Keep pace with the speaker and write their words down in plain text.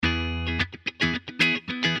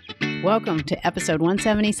Welcome to episode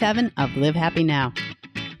 177 of Live Happy Now.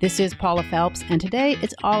 This is Paula Phelps, and today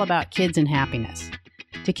it's all about kids and happiness.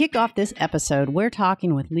 To kick off this episode, we're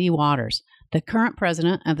talking with Lee Waters, the current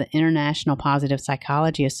president of the International Positive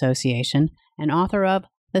Psychology Association and author of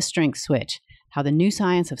The Strength Switch, How the New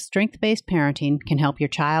Science of Strength-Based Parenting Can Help Your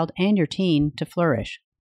Child and Your Teen to Flourish.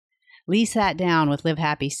 Lee sat down with Live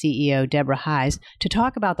Happy CEO Deborah Heisz to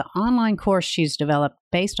talk about the online course she's developed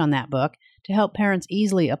based on that book to help parents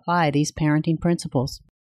easily apply these parenting principles.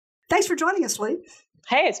 Thanks for joining us, Lee.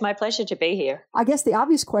 Hey, it's my pleasure to be here. I guess the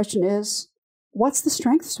obvious question is, what's the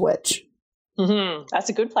strength switch? That's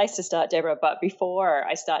a good place to start, Deborah. But before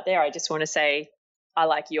I start there, I just want to say I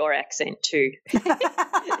like your accent too.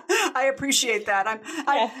 I appreciate that.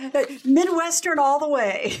 I'm Midwestern all the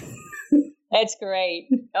way. It's great.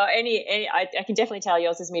 I can definitely tell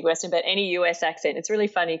yours is Midwestern, but any US accent. It's really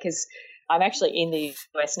funny because I'm actually in the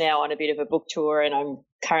US now on a bit of a book tour, and I'm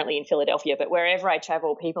currently in Philadelphia. But wherever I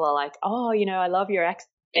travel, people are like, "Oh, I love your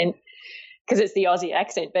accent," because it's the Aussie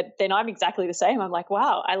accent. But then I'm exactly the same. I'm like,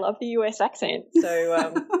 "Wow, I love the US accent." So,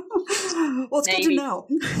 well, it's good to know.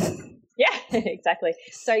 Yeah, exactly.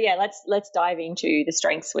 So yeah, let's dive into the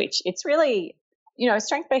strength switch. It's really, a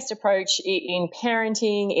strength-based approach in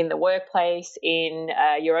parenting, in the workplace, in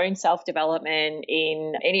your own self-development,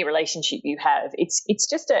 in any relationship you have.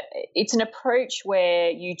 It's an approach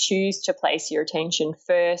where you choose to place your attention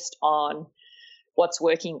first on what's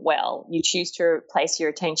working well. You choose to place your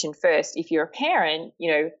attention first, if you're a parent,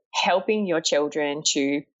 helping your children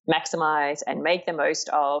to maximize and make the most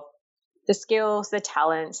of the skills, the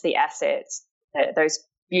talents, the assets, those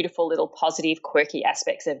beautiful little positive, quirky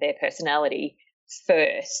aspects of their personality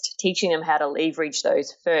first, teaching them how to leverage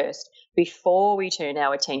those first before we turn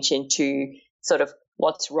our attention to sort of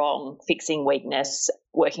what's wrong, fixing weakness,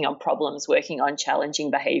 working on problems, working on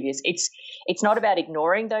challenging behaviors. It's not about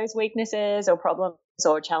ignoring those weaknesses or problems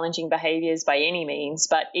or challenging behaviors by any means,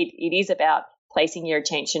 but it is about placing your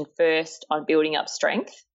attention first on building up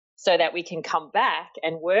strength so that we can come back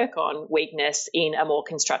and work on weakness in a more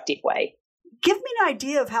constructive way. Give me an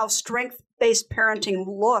idea of how strength-based parenting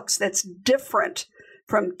looks that's different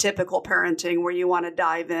from typical parenting where you want to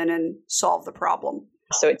dive in and solve the problem.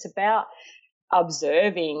 So it's about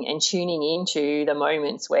observing and tuning into the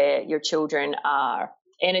moments where your children are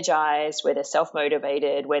energized, where they're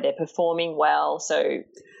self-motivated, where they're performing well. So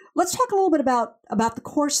let's talk a little bit about the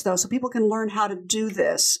course, though, so people can learn how to do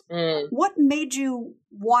this. What made you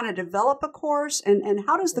want to develop a course, and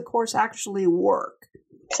how does the course actually work?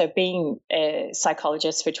 So being a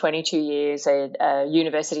psychologist for 22 years, a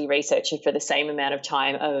university researcher for the same amount of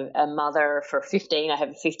time, a mother for 15, I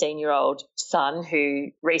have a 15-year-old son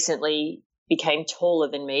who recently became taller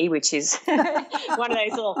than me, which is one of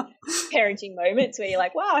those little parenting moments where you're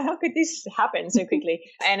like, wow, how could this happen so quickly?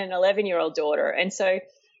 And an 11-year-old daughter. And so,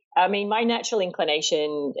 my natural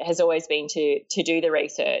inclination has always been to do the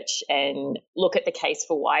research and look at the case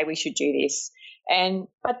for why we should do this.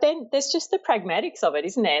 But then there's just the pragmatics of it,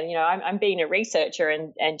 isn't there? I'm being a researcher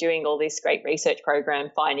and doing all this great research program,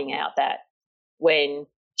 finding out that when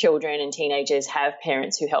children and teenagers have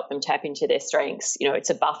parents who help them tap into their strengths, it's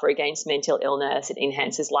a buffer against mental illness. It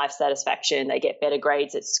enhances life satisfaction. They get better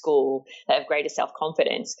grades at school. They have greater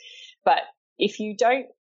self-confidence. But if you don't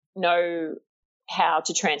know how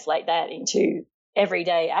to translate that into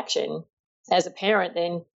everyday action as a parent,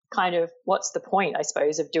 then kind of what's the point, I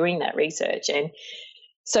suppose, of doing that research? And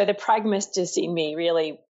so the pragmatist in me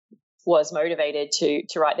really was motivated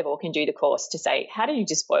to write the book and do the course to say, how do you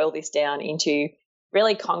just boil this down into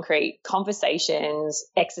really concrete conversations,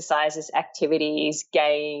 exercises, activities,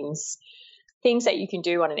 games, things that you can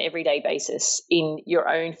do on an everyday basis in your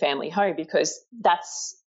own family home? Because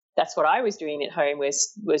that's what I was doing at home,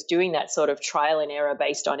 was doing that sort of trial and error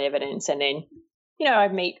based on evidence. And then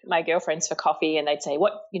I'd meet my girlfriends for coffee and they'd say,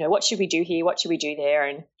 what should we do here? What should we do there?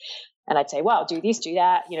 And I'd say, well, do this, do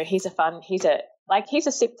that. Here's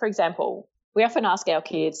a sip, for example. We often ask our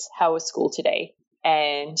kids, how was school today?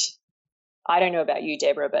 And I don't know about you,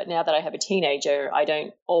 Deborah, but now that I have a teenager, I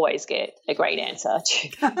don't always get a great answer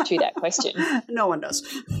to that question. No one does.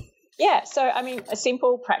 Yeah. So, a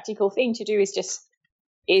simple practical thing to do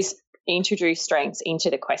is introduce strengths into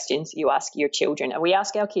the questions you ask your children. And we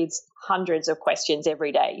ask our kids hundreds of questions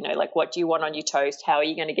every day, like, what do you want on your toast? How are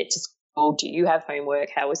you going to get to school? Do you have homework?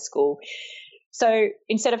 How was school? So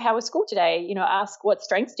instead of how was school today, ask, what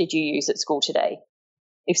strengths did you use at school today?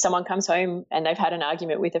 If someone comes home and they've had an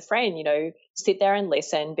argument with a friend, sit there and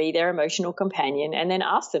listen, be their emotional companion, and then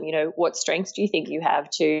ask them, what strengths do you think you have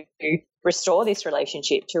to restore this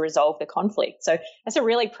relationship, to resolve the conflict? So that's a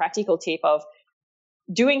really practical tip of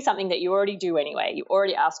doing something that you already do anyway. You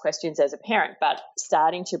already ask questions as a parent, but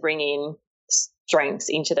starting to bring in strengths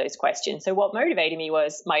into those questions. So what motivated me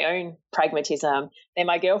was my own pragmatism. Then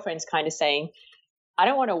my girlfriend's kind of saying, I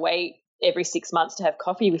don't want to wait every 6 months to have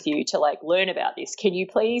coffee with you to like learn about this. Can you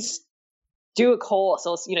please do a course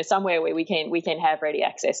or, somewhere where we can have ready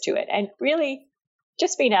access to it? And really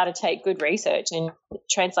just being able to take good research and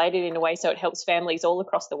translate it in a way so it helps families all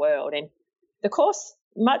across the world. And the course,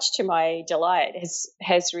 much to my delight,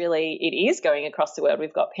 has really, it is going across the world.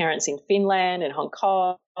 We've got parents in Finland and Hong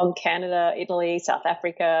Kong, Canada, Italy, South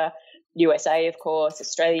Africa, USA, of course,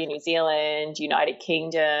 Australia, New Zealand, United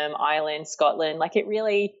Kingdom, Ireland, Scotland. Like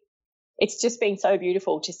it's just been so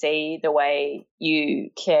beautiful to see the way you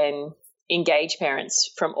can engage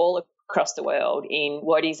parents from all across the world in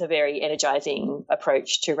what is a very energizing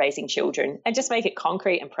approach to raising children and just make it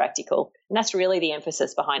concrete and practical. And that's really the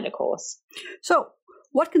emphasis behind the course. So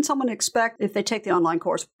what can someone expect if they take the online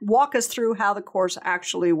course? Walk us through how the course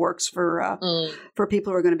actually works for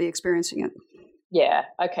people who are going to be experiencing it. Yeah.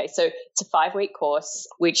 Okay. So it's a 5-week course,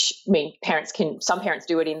 which some parents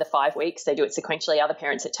do it in the 5 weeks. They do it sequentially. Other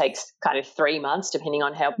parents, it takes kind of 3 months, depending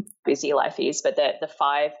on how busy life is. But the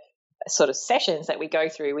 5 sort of sessions that we go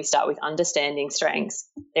through, we start with understanding strengths.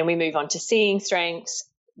 Then we move on to seeing strengths,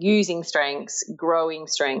 using strengths, growing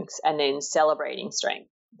strengths, and then celebrating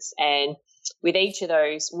strengths. And with each of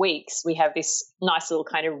those weeks, we have this nice little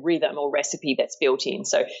kind of rhythm or recipe that's built in.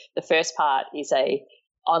 So the first part is a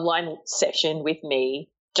online session with me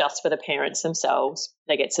just for the parents themselves.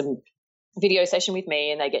 They get some video session with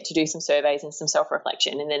me and they get to do some surveys and some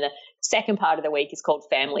self-reflection. And then the second part of the week is called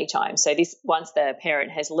family time. So this, once the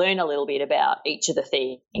parent has learned a little bit about each of the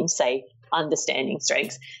themes, say understanding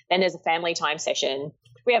strengths, then there's a family time session.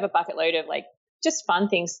 We have a bucket load of like just fun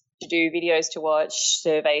things to do, videos to watch,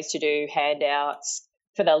 surveys to do, handouts.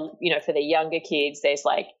 For the younger kids, there's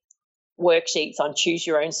like worksheets on choose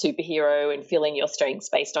your own superhero and fill in your strengths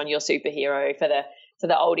based on your superhero. For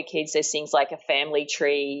the older kids, there's things like a family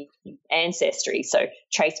tree, ancestry. So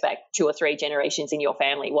trace back 2 or 3 generations in your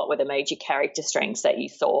family. What were the major character strengths that you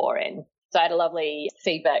saw? And so I had a lovely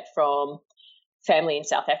feedback from family in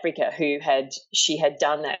South Africa she had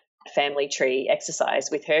done that family tree exercise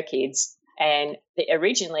with her kids. And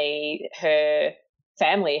originally her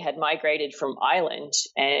family had migrated from Ireland,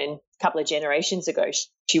 and a couple of generations ago,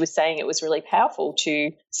 she was saying it was really powerful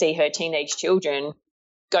to see her teenage children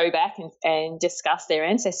go back and discuss their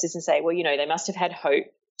ancestors and say, well, they must have had hope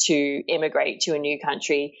to immigrate to a new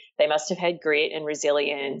country. They must have had grit and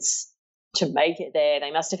resilience to make it there.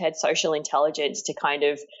 They must have had social intelligence to kind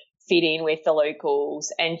of fit in with the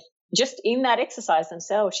locals. And just in that exercise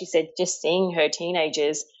themselves, she said, just seeing her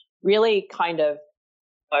teenagers really kind of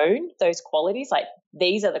own those qualities, like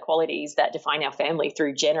these are the qualities that define our family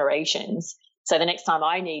through generations. So the next time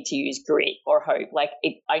I need to use grit or hope,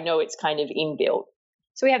 I know it's kind of inbuilt.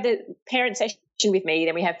 So we have the parent session with me,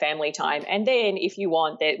 then we have family time. And then if you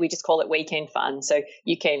want that, we just call it weekend fun. So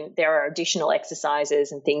there are additional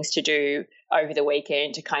exercises and things to do over the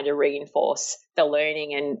weekend to kind of reinforce the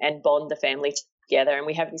learning and bond the family together. And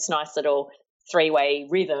we have this nice little 3-way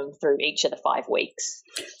rhythm through each of the 5 weeks.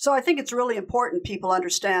 So I think it's really important people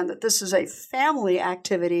understand that this is a family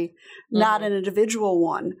activity, not an individual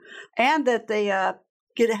one, and that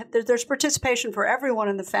there's participation for everyone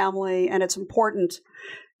in the family, and it's important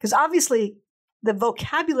because obviously the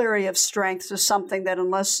vocabulary of strengths is something that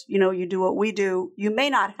unless you do what we do, you may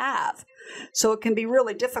not have. So it can be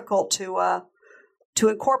really difficult to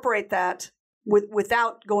incorporate that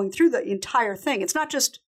without going through the entire thing. It's not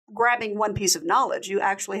just grabbing one piece of knowledge. You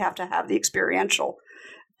actually have to have the experiential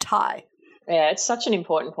tie. Yeah, it's such an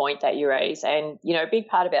important point that you raise. And, a big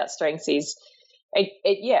part about strengths is,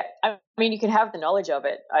 you can have the knowledge of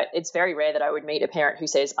it. It's very rare that I would meet a parent who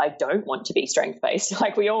says, I don't want to be strength-based.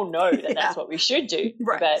 Like we all know that that's what we should do.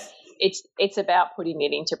 Right. But it's about putting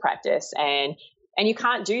it into practice. And you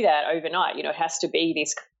can't do that overnight. It has to be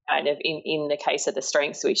this kind of, in the case of the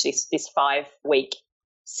Strength Switch, this 5-week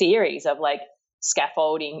series of like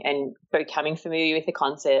scaffolding and becoming familiar with the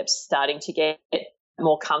concepts, starting to get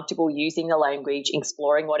more comfortable using the language,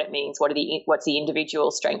 exploring what it means, what's the individual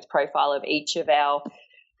strength profile of each of our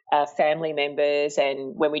family members.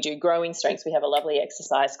 And when we do growing strengths, we have a lovely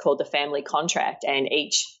exercise called the family contract, and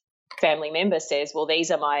each family member says, well, these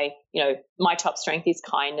are my top strength is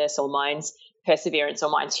kindness, or mine's perseverance, or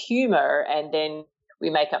mine's humor. And then we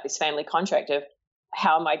make up this family contract of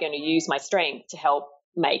how am I going to use my strength to help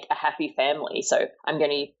make a happy family. So I'm going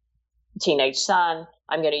to, teenage son,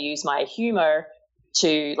 I'm going to use my humor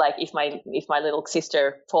to, like, if my little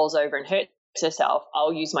sister falls over and hurts herself,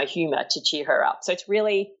 I'll use my humor to cheer her up. So it's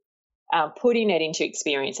really putting it into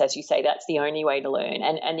experience, as you say, that's the only way to learn.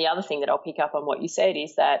 And the other thing that I'll pick up on what you said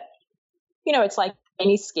is that, it's like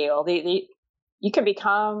any skill. You can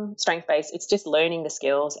become strength-based. It's just learning the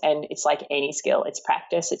skills, and it's like any skill. It's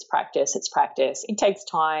practice, it's practice, it's practice. It takes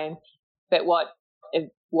time, but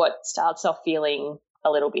what starts off feeling a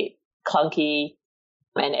little bit clunky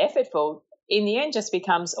and effortful, in the end just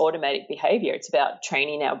becomes automatic behavior. It's about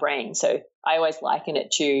training our brain. So I always liken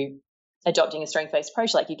it to adopting a strength-based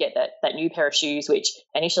approach. Like you get that new pair of shoes, which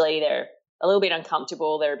initially they're a little bit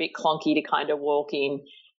uncomfortable, they're a bit clunky to kind of walk in.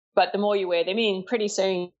 But the more you wear them in, pretty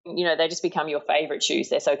soon, they just become your favorite shoes.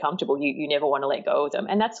 They're so comfortable, you never want to let go of them.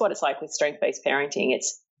 And that's what it's like with strength-based parenting. It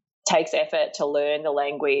takes effort to learn the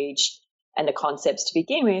language and the concepts to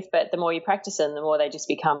begin with, but the more you practice them, the more they just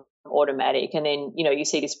become automatic. And then, you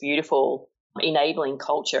see this beautiful enabling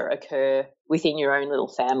culture occur within your own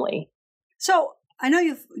little family. So I know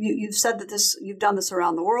you've said that you've done this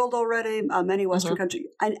around the world already, many Western countries,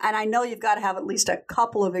 and I know you've got to have at least a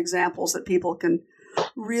couple of examples that people can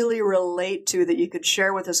really relate to, that you could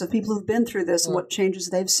share with us, of people who've been through this and what changes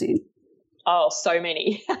they've seen. Oh, so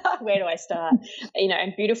many. Where do I start?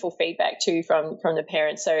 And beautiful feedback too from the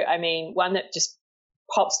parents. So, one that just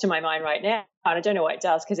pops to my mind right now, and I don't know why it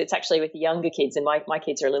does, because it's actually with the younger kids, and my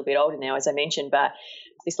kids are a little bit older now, as I mentioned, but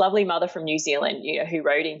this lovely mother from New Zealand, who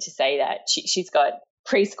wrote in to say that she's got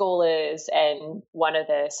preschoolers, and one of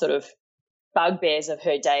the sort of bugbears of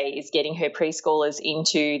her day is getting her preschoolers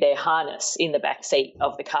into their harness in the back seat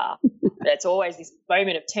of the car. That's always this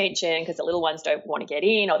moment of tension because the little ones don't want to get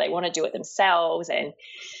in, or they want to do it themselves. And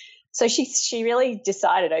so she really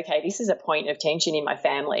decided, okay, this is a point of tension in my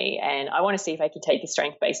family, and I want to see if I can take a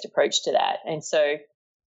strength-based approach to that. And so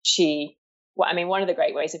one of the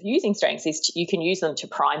great ways of using strengths is you can use them to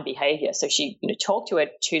prime behavior. So she, talked to her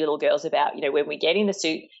two little girls about, when we get in the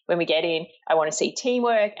suit, when we get in, I want to see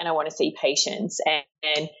teamwork and I want to see patience.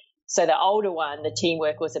 And so the older one, the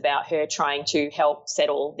teamwork was about her trying to help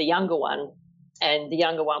settle the younger one, and the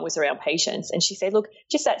younger one was around patience. And she said, look,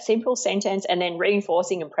 just that simple sentence and then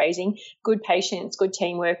reinforcing and praising, good patience, good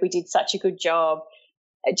teamwork, we did such a good job.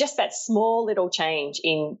 Just that small little change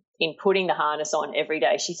in putting the harness on every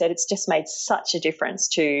day. She said it's just made such a difference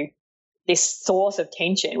to this source of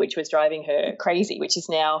tension, which was driving her crazy, which is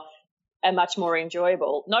now a much more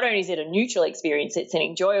enjoyable. Not only is it a neutral experience, it's an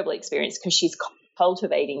enjoyable experience because she's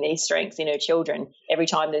cultivating these strengths in her children. Every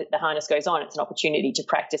time the harness goes on, it's an opportunity to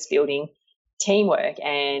practice building teamwork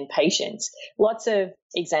and patience. Lots of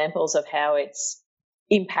examples of how it's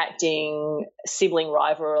impacting sibling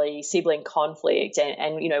rivalry, sibling conflict,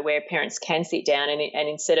 and where parents can sit down and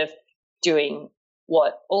instead of doing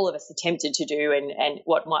what all of us are tempted to do and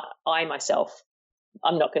what I myself,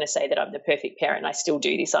 I'm not going to say that I'm the perfect parent, I still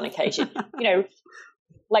do this on occasion,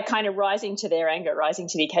 like kind of rising to their anger, rising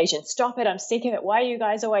to the occasion. Stop it, I'm sick of it. Why are you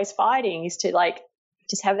guys always fighting? Is to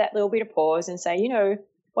just have that little bit of pause and say,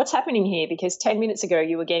 what's happening here? Because 10 minutes ago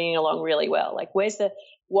you were getting along really well. Like,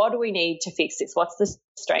 what do we need to fix this? What's the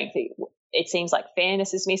strength? It seems like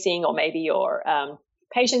fairness is missing, or maybe your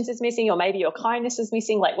patience is missing, or maybe your kindness is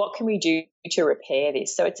missing. Like, what can we do to repair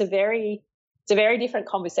this? So it's a very different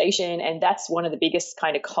conversation, and that's one of the biggest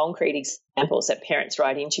kind of concrete examples that parents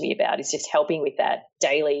write into me about, is just helping with that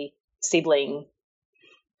daily sibling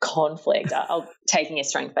conflict. Taking a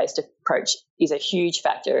strength-based approach is a huge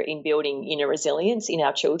factor in building inner resilience in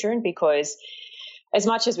our children, because as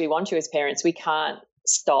much as we want to as parents, we can't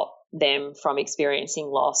stop them from experiencing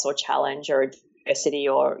loss or challenge or adversity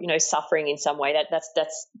or suffering in some way.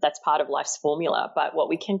 That's part of life's formula. But what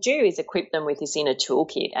we can do is equip them with this inner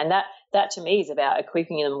toolkit, and that to me is about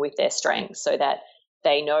equipping them with their strengths so that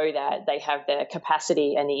they know that they have the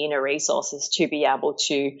capacity and the inner resources to be able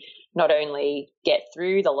to not only get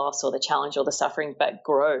through the loss or the challenge or the suffering, but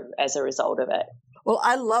grow as a result of it. Well,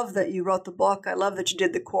 I love that you wrote the book. I love that you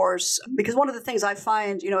did the course, because one of the things I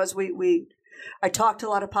find, as I talk to a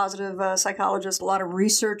lot of positive psychologists, a lot of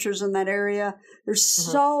researchers in that area. There's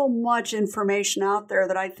so much information out there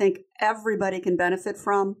that I think everybody can benefit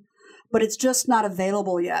from, but it's just not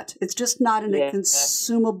available yet. It's just not in a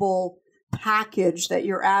consumable package that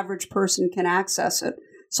your average person can access it.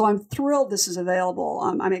 So I'm thrilled this is available.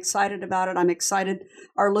 I'm excited about it. I'm excited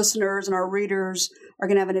our listeners and our readers are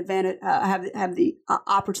going to have an advantage, have the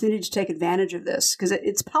opportunity to take advantage of this, because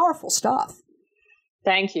it's powerful stuff.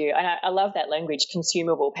 Thank you. And I love that language,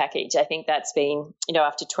 consumable package. I think that's been,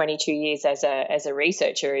 after 22 years as a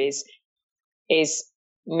researcher is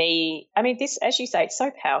me. This, as you say, it's so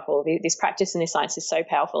powerful. This practice and this science is so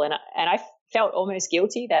powerful. And I felt almost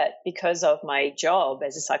guilty that because of my job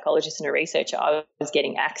as a psychologist and a researcher, I was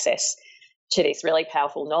getting access to this really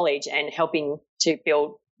powerful knowledge and helping to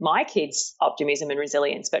build my kids' optimism and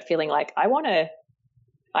resilience, but feeling like I want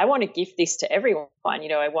to gift this to everyone.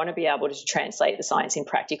 I want to be able to translate the science in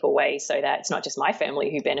practical ways so that it's not just my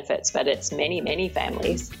family who benefits, but it's many, many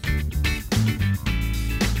families.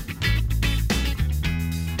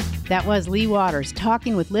 That was Lee Waters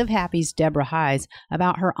talking with Live Happy's Deborah Heisz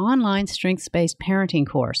about her online strengths-based parenting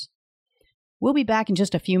course. We'll be back in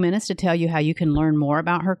just a few minutes to tell you how you can learn more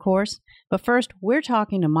about her course. But first, we're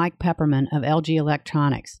talking to Mike Pepperman of LG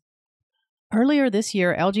Electronics. Earlier this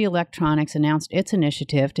year, LG Electronics announced its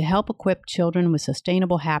initiative to help equip children with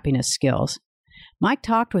sustainable happiness skills. Mike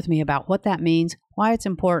talked with me about what that means, why it's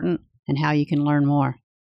important, and how you can learn more.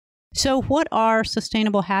 So what are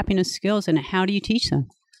sustainable happiness skills and how do you teach them?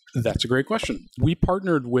 That's a great question. We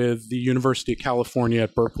partnered with the University of California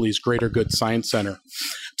at Berkeley's Greater Good Science Center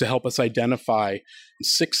to help us identify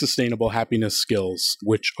 6 sustainable happiness skills,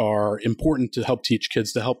 which are important to help teach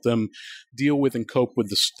kids, to help them deal with and cope with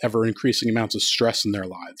the ever-increasing amounts of stress in their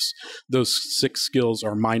lives. Those 6 skills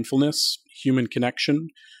are mindfulness, human connection,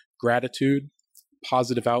 gratitude,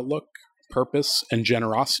 positive outlook, purpose, and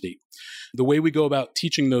generosity. The way we go about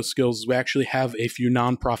teaching those skills is we actually have a few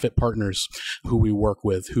nonprofit partners who we work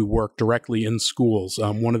with, who work directly in schools.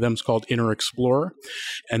 One of them is called Inner Explorer,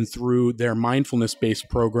 and through their mindfulness-based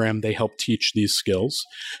program, they help teach these skills.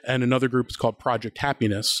 And another group is called Project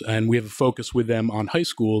Happiness, and we have a focus with them on high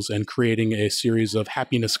schools and creating a series of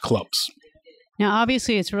happiness clubs. Now,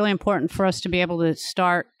 obviously, it's really important for us to be able to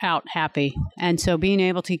start out happy. And so being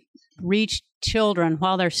able to reach children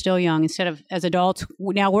while they're still young instead of as adults.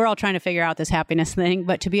 Now we're all trying to figure out this happiness thing,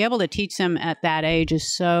 but to be able to teach them at that age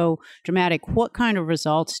is so dramatic. What kind of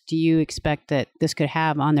results do you expect that this could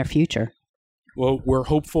have on their future? Well, we're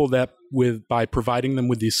hopeful that by providing them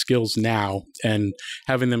with these skills now and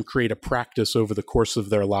having them create a practice over the course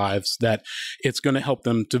of their lives, that it's going to help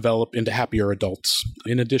them develop into happier adults.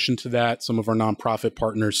 In addition to that, some of our nonprofit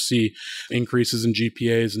partners see increases in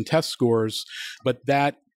GPAs and test scores, but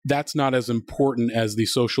that's not as important as the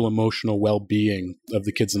social emotional well-being of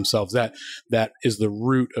the kids themselves. That is the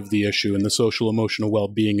root of the issue, and the social emotional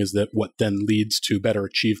well-being is that what then leads to better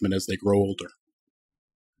achievement as they grow older.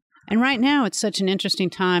 And right now, it's such an interesting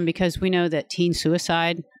time because we know that teen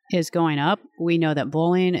suicide is going up. We know that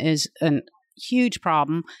bullying is a huge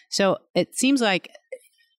problem. So it seems like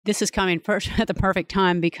this is coming first at the perfect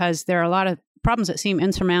time because there are a lot of problems that seem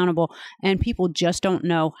insurmountable and people just don't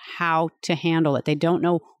know how to handle it. They don't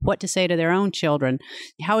know what to say to their own children.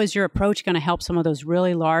 How is your approach going to help some of those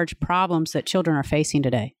really large problems that children are facing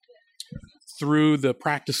today? Through the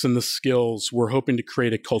practice and the skills, we're hoping to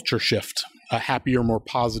create a culture shift, a happier, more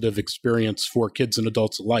positive experience for kids and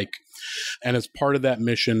adults alike. And as part of that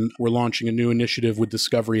mission, we're launching a new initiative with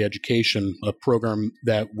Discovery Education, a program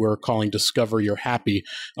that we're calling Discover Your Happy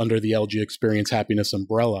under the LG Experience Happiness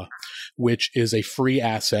umbrella, which is a free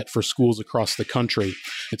asset for schools across the country.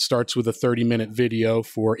 It starts with a 30-minute video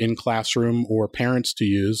for in-classroom or parents to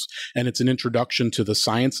use, and it's an introduction to the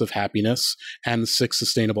science of happiness and the 6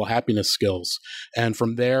 sustainable happiness skills. And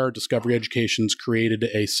from there, Discovery Education's created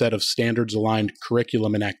a set of standards-aligned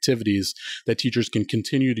curriculum and activities that teachers can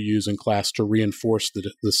continue to use in class to reinforce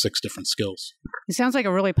the 6 different skills. It sounds like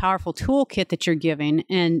a really powerful toolkit that you're giving.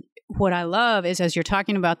 And what I love is as you're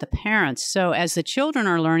talking about the parents, so as the children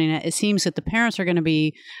are learning it, it seems that the parents are going to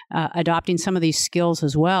be adopting some of these skills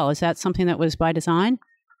as well. Is that something that was by design?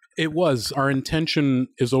 It was. Our intention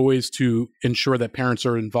is always to ensure that parents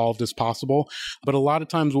are involved as possible. But a lot of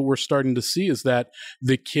times what we're starting to see is that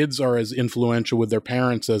the kids are as influential with their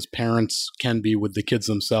parents as parents can be with the kids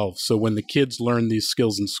themselves. So when the kids learn these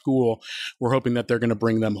skills in school, we're hoping that they're going to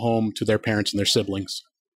bring them home to their parents and their siblings.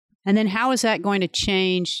 And then how is that going to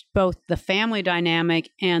change both the family dynamic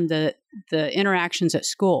and the interactions at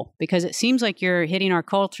school? Because it seems like you're hitting our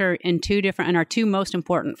culture in our 2 most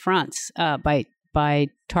important fronts by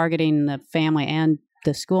targeting the family and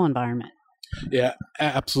the school environment. Yeah,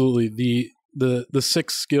 absolutely. The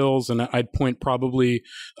 6 skills, and I'd point probably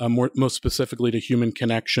most specifically to human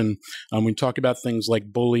connection. When we talk about things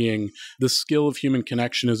like bullying, the skill of human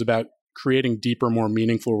connection is about creating deeper, more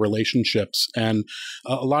meaningful relationships. And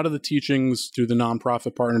a lot of the teachings through the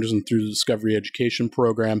nonprofit partners and through the Discovery Education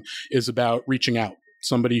program is about reaching out.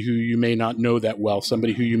 Somebody who you may not know that well,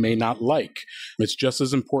 somebody who you may not like. It's just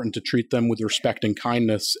as important to treat them with respect and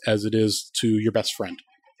kindness as it is to your best friend.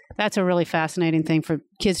 That's a really fascinating thing for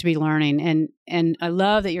kids to be learning. And I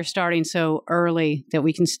love that you're starting so early that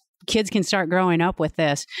kids can start growing up with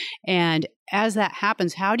this. And as that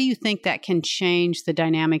happens, how do you think that can change the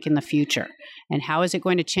dynamic in the future? And how is it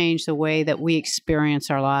going to change the way that we experience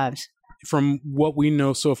our lives? From what we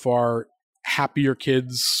know so far, happier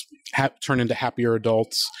kids turn into happier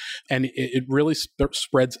adults, and it really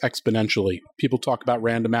spreads exponentially. People talk about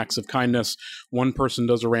random acts of kindness. One person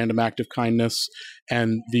does a random act of kindness,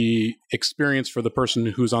 and the experience for the person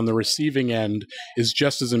who's on the receiving end is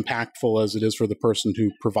just as impactful as it is for the person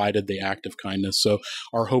who provided the act of kindness. So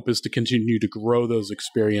our hope is to continue to grow those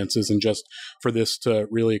experiences and just for this to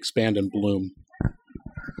really expand and bloom.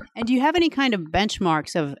 And do you have any kind of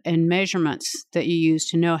benchmarks and measurements that you use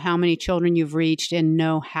to know how many children you've reached and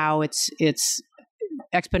know how it's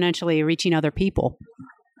exponentially reaching other people?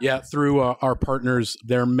 Yeah, through our partners,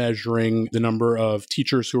 they're measuring the number of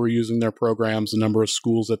teachers who are using their programs, the number of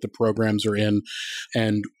schools that the programs are in.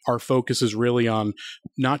 And our focus is really on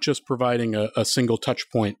not just providing a single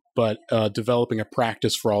touch point, but developing a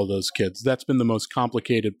practice for all those kids. That's been the most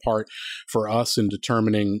complicated part for us in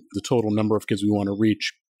determining the total number of kids we want to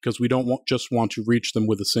reach, because we don't just want to reach them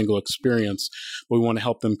with a single experience, but we want to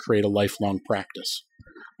help them create a lifelong practice.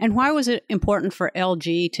 And why was it important for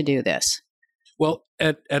LG to do this? Well,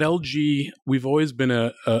 at LG, we've always been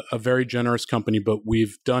a very generous company, but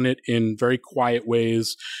we've done it in very quiet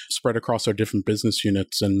ways spread across our different business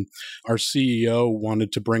units. And our CEO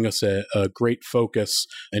wanted to bring us a great focus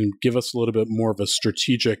and give us a little bit more of a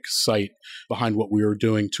strategic sight behind what we were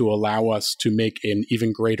doing to allow us to make an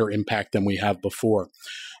even greater impact than we have before.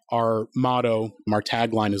 Our motto, our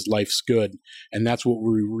tagline is "Life's Good," and that's what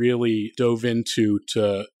we really dove into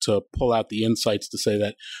to pull out the insights to say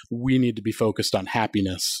that we need to be focused on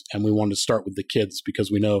happiness, and we want to start with the kids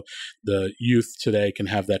because we know the youth today can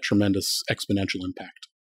have that tremendous exponential impact.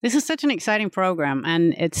 This is such an exciting program,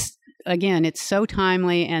 and it's so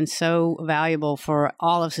timely and so valuable for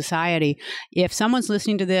all of society. If someone's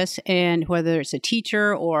listening to this, and whether it's a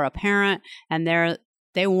teacher or a parent, and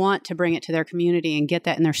they want to bring it to their community and get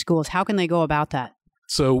that in their schools, how can they go about that?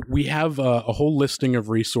 So we have a whole listing of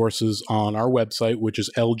resources on our website, which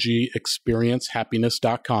is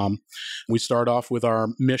lgexperiencehappiness.com. We start off with our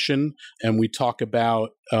mission, and we talk about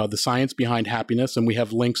the science behind happiness, and we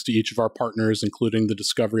have links to each of our partners, including the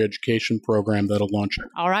Discovery Education program that'll launch it.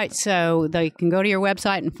 All right, so they can go to your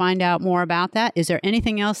website and find out more about that. Is there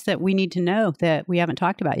anything else that we need to know that we haven't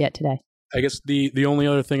talked about yet today? I guess the only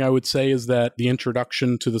other thing I would say is that the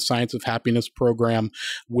introduction to the Science of Happiness program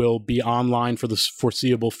will be online for the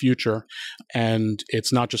foreseeable future. And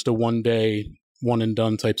it's not just a one-day,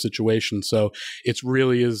 one-and-done type situation. So it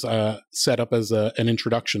really is set up as an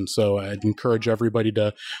introduction. So I'd encourage everybody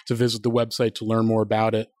to visit the website to learn more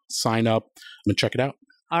about it, sign up, and check it out.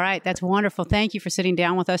 All right. That's wonderful. Thank you for sitting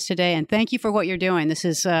down with us today. And thank you for what you're doing. This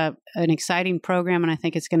is an exciting program, and I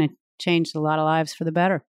think it's going to change a lot of lives for the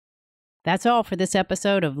better. That's all for this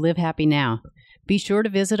episode of Live Happy Now. Be sure to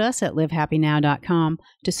visit us at livehappynow.com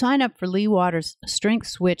to sign up for Lee Waters' Strength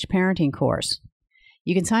Switch Parenting course.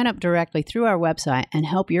 You can sign up directly through our website and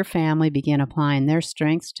help your family begin applying their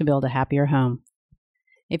strengths to build a happier home.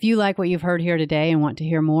 If you like what you've heard here today and want to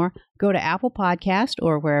hear more, go to Apple Podcast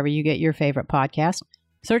or wherever you get your favorite podcast.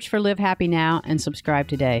 Search for Live Happy Now and subscribe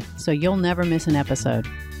today so you'll never miss an episode.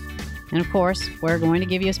 And of course, we're going to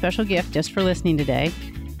give you a special gift just for listening today.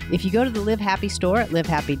 If you go to the Live Happy store at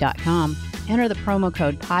livehappy.com, enter the promo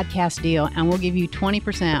code PODCASTDEAL, and we'll give you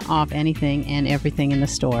 20% off anything and everything in the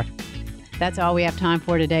store. That's all we have time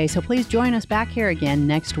for today, so please join us back here again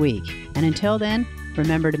next week. And until then,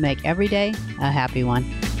 remember to make every day a happy one.